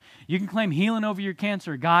tumor. You can claim healing over your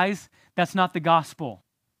cancer. Guys, that's not the gospel.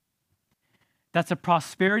 That's a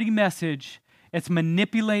prosperity message. It's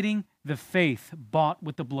manipulating the faith bought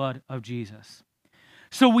with the blood of Jesus.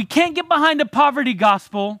 So we can't get behind a poverty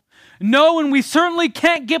gospel. No, and we certainly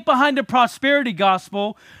can't get behind a prosperity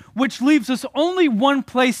gospel, which leaves us only one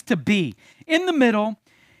place to be, in the middle,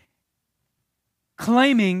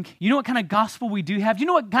 claiming, you know what kind of gospel we do have? You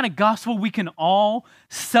know what kind of gospel we can all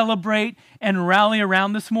celebrate and rally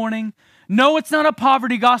around this morning? No, it's not a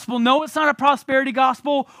poverty gospel. No, it's not a prosperity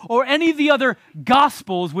gospel or any of the other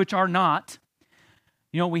gospels, which are not.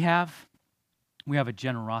 You know what we have? We have a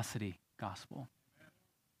generosity gospel.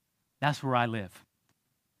 That's where I live.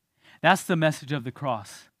 That's the message of the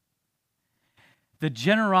cross. The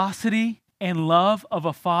generosity and love of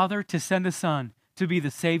a father to send a son to be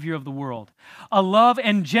the Savior of the world. A love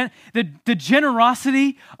and the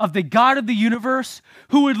generosity of the God of the universe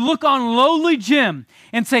who would look on lowly Jim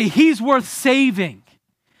and say, he's worth saving.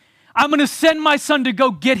 I'm going to send my son to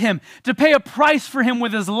go get him, to pay a price for him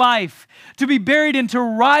with his life, to be buried and to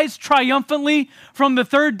rise triumphantly from the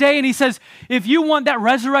third day. And he says, if you want that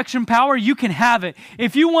resurrection power, you can have it.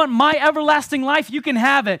 If you want my everlasting life, you can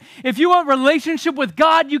have it. If you want relationship with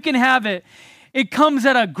God, you can have it. It comes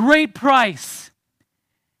at a great price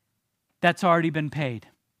that's already been paid.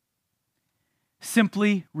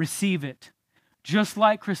 Simply receive it. Just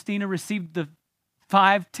like Christina received the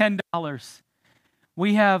 $10.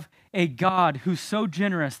 We have a God who's so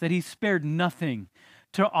generous that he spared nothing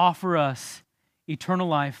to offer us eternal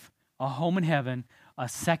life, a home in heaven, a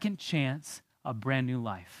second chance, a brand new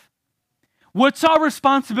life. What's our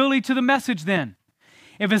responsibility to the message then?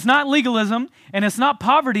 If it's not legalism, and it's not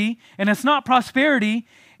poverty, and it's not prosperity,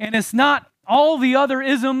 and it's not all the other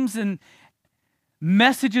isms and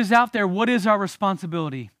messages out there, what is our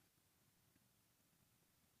responsibility?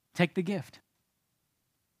 Take the gift.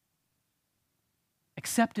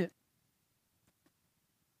 Accept it.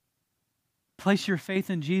 Place your faith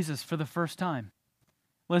in Jesus for the first time.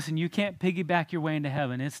 Listen, you can't piggyback your way into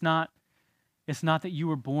heaven. It's not that you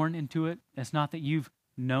were born into it. It's not that you've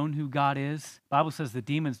known who God is. The Bible says the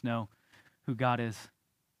demons know who God is.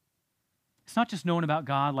 It's not just knowing about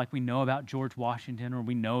God like we know about George Washington, or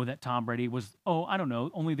we know that Tom Brady was,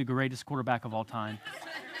 only the greatest quarterback of all time.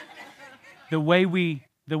 The way we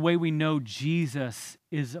know Jesus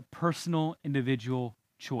is a personal, individual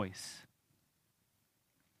choice.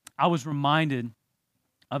 I was reminded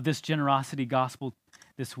of this generosity gospel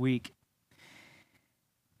this week.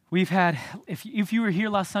 We've had, if you were here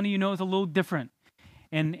last Sunday, you know it's a little different.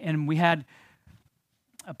 And we had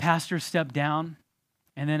a pastor step down,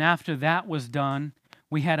 and then after that was done,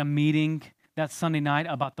 we had a meeting that Sunday night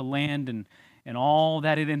about the land and all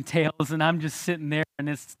that it entails, and I'm just sitting there, and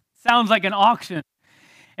it sounds like an auction.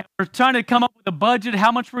 And we're trying to come up with a budget,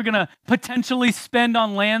 how much we're going to potentially spend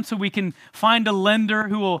on land so we can find a lender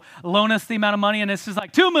who will loan us the amount of money, and it's just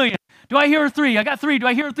like, $2 million. Do I hear a 3? I got 3. Do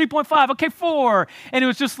I hear a 3.5? Okay, 4. And it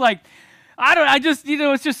was just like,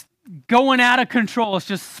 it's just going out of control. It's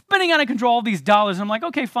just spinning out of control, all these dollars. And I'm like,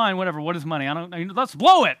 okay, fine, whatever. What is money? Let's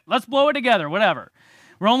blow it. Let's blow it together, whatever.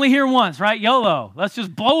 We're only here once, right? YOLO. Let's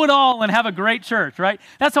just blow it all and have a great church, right?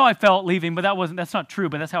 That's how I felt leaving, but that's not true,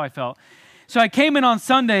 but that's how I felt. So I came in on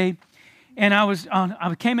Sunday, and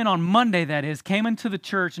I came in on Monday, came into the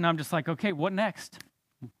church, and I'm just like, okay, what next?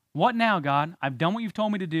 What now, God? I've done what you've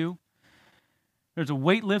told me to do. There's a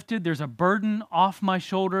weight lifted. There's a burden off my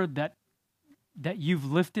shoulder that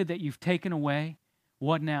you've lifted, that you've taken away.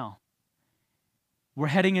 What now? We're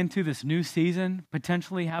heading into this new season,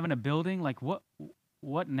 potentially having a building. Like,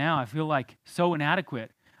 what now? I feel like so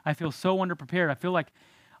inadequate. I feel so underprepared. I feel like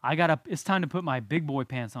it's time to put my big boy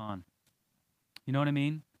pants on. You know what I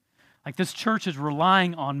mean? Like, this church is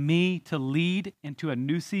relying on me to lead into a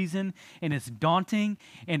new season, and it's daunting,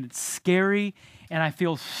 and it's scary, and I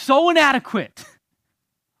feel so inadequate.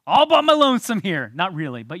 All by my lonesome here. Not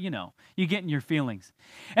really, but you get in your feelings.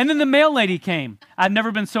 And then the mail lady came. I've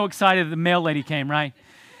never been so excited that the mail lady came, right?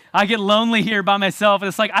 I get lonely here by myself.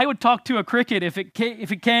 It's like I would talk to a cricket if it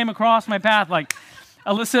came across my path. Like,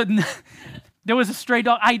 Alyssa, there was a stray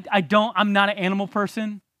dog. I'm not an animal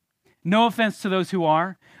person. No offense to those who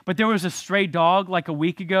are, but there was a stray dog like a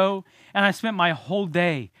week ago, and I spent my whole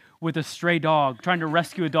day with a stray dog, trying to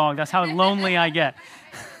rescue a dog. That's how lonely I get.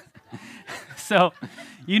 So,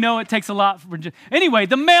 it takes a lot. Anyway,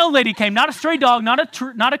 the mail lady came, not a stray dog, not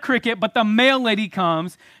a cricket, but the mail lady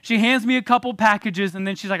comes. She hands me a couple packages, and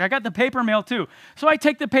then she's like, I got the paper mail too. So I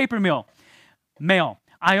take the paper mail.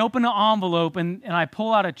 I open an envelope, and I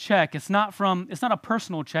pull out a check. It's not a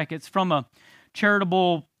personal check. It's from a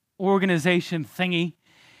charitable organization thingy.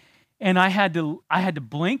 And I had to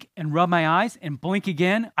blink and rub my eyes and blink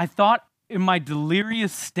again. I thought, in my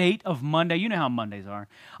delirious state of Monday, you know how Mondays are,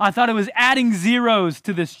 I thought it was adding zeros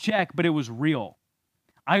to this check, but it was real.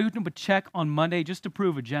 I opened up a check on Monday just to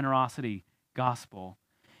prove a generosity gospel.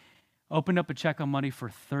 Opened up a check on Monday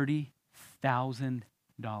for $30,000.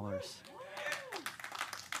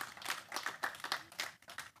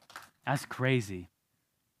 That's crazy.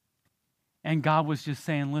 And God was just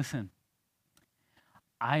saying, listen,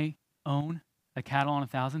 I own a cattle on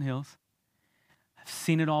 1,000 hills. I've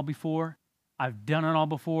seen it all before. I've done it all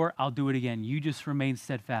before. I'll do it again. You just remain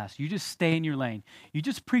steadfast. You just stay in your lane. You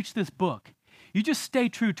just preach this book. You just stay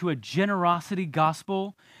true to a generosity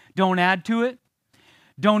gospel. Don't add to it.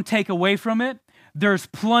 Don't take away from it. There's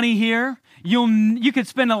plenty here. You could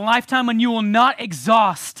spend a lifetime and you will not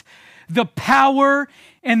exhaust the power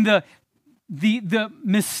and the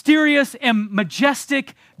mysterious and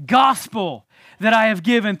majestic gospel that I have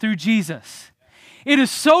given through Jesus. It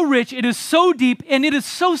is so rich, it is so deep, and it is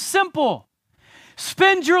so simple.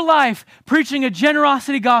 Spend your life preaching a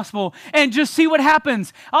generosity gospel and just see what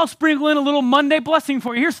happens. I'll sprinkle in a little Monday blessing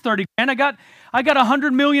for you. Here's 30 grand. I got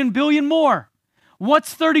 100 million billion more.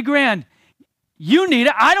 What's 30 grand? You need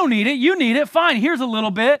it. I don't need it. You need it. Fine. Here's a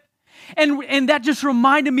little bit. And that just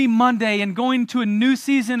reminded me Monday and going to a new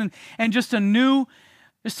season and just a new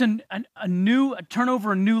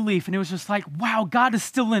turnover, a new leaf. And it was just like, wow, God is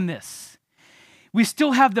still in this. We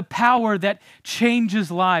still have the power that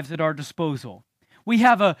changes lives at our disposal. We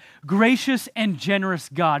have a gracious and generous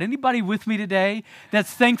God. Anybody with me today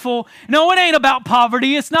that's thankful? No, it ain't about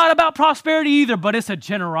poverty. It's not about prosperity either, but it's a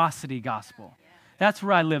generosity gospel. That's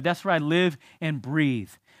where I live. That's where I live and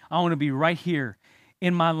breathe. I want to be right here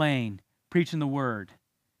in my lane, preaching the word,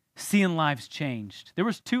 seeing lives changed. There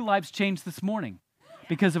was 2 lives changed this morning.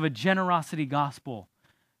 because of a generosity gospel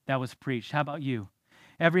that was preached. How about you?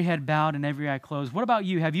 Every head bowed and every eye closed. What about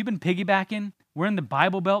you? Have you been piggybacking? We're in the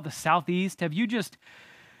Bible Belt, the Southeast. Have you just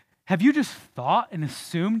thought and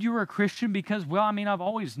assumed you were a Christian because, well, I mean, I've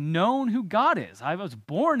always known who God is. I was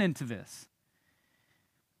born into this.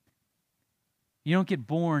 You don't get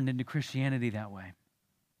born into Christianity that way.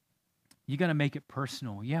 You got to make it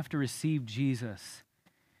personal. You have to receive Jesus.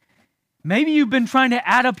 Maybe you've been trying to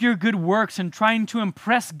add up your good works and trying to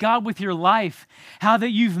impress God with your life, how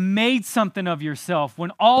that you've made something of yourself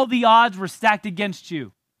when all the odds were stacked against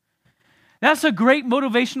you. That's a great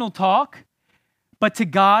motivational talk, but to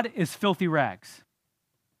God is filthy rags.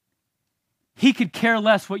 He could care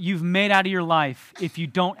less what you've made out of your life if you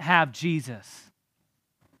don't have Jesus.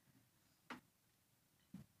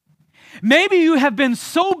 Maybe you have been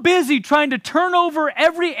so busy trying to turn over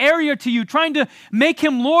every area to you, trying to make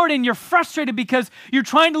him Lord, and you're frustrated because you're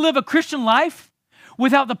trying to live a Christian life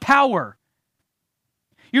without the power.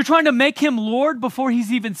 You're trying to make him Lord before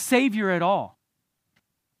he's even Savior at all.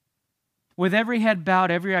 With every head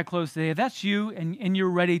bowed, every eye closed today, if that's you and you're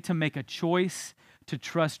ready to make a choice to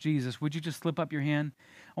trust Jesus, would you just slip up your hand?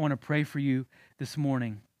 I want to pray for you this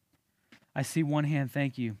morning. I see one hand,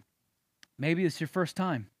 thank you. Maybe it's your first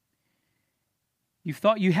time. You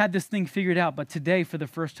thought you had this thing figured out, but today, for the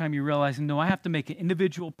first time, you realize, no, I have to make an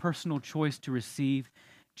individual, personal choice to receive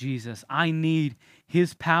Jesus. I need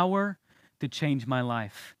his power to change my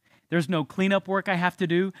life. There's no cleanup work I have to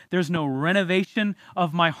do. There's no renovation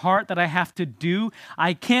of my heart that I have to do.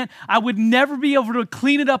 I would never be able to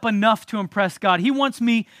clean it up enough to impress God. He wants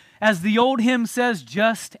me, as the old hymn says,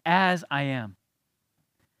 just as I am.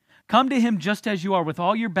 Come to him just as you are, with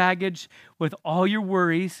all your baggage, with all your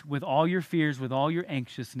worries, with all your fears, with all your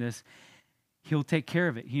anxiousness. He'll take care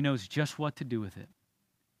of it. He knows just what to do with it.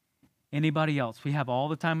 Anybody else? We have all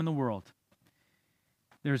the time in the world.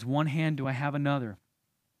 There's one hand. Do I have another?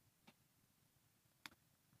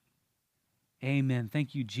 Amen.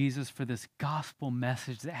 Thank you, Jesus, for this gospel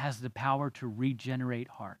message that has the power to regenerate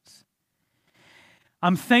hearts.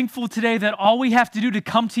 I'm thankful today that all we have to do to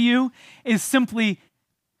come to you is simply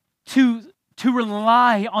to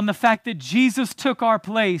rely on the fact that Jesus took our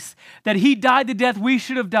place, that he died the death we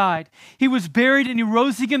should have died. He was buried and he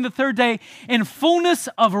rose again the third day in fullness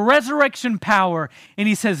of resurrection power. And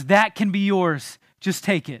he says, that can be yours. Just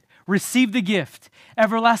take it. Receive the gift,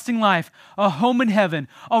 everlasting life, a home in heaven,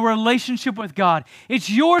 a relationship with God. It's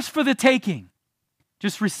yours for the taking.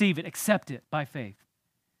 Just receive it. Accept it by faith.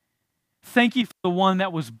 Thank you for the one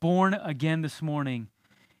that was born again this morning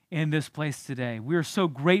in this place today. We are so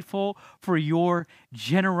grateful for your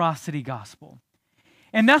generosity gospel.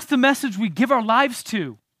 And that's the message we give our lives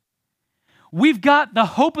to. We've got the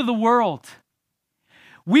hope of the world.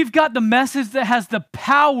 We've got the message that has the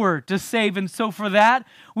power to save. And so for that,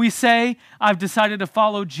 we say, I've decided to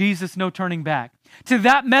follow Jesus, no turning back. To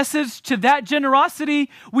that message, to that generosity,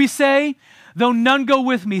 we say, though none go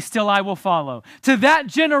with me, still I will follow. To that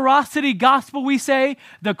generosity gospel, we say,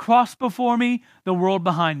 the cross before me, the world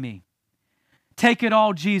behind me. Take it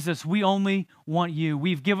all, Jesus. We only want you.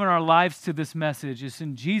 We've given our lives to this message. It's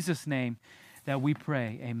in Jesus' name that we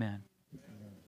pray. Amen.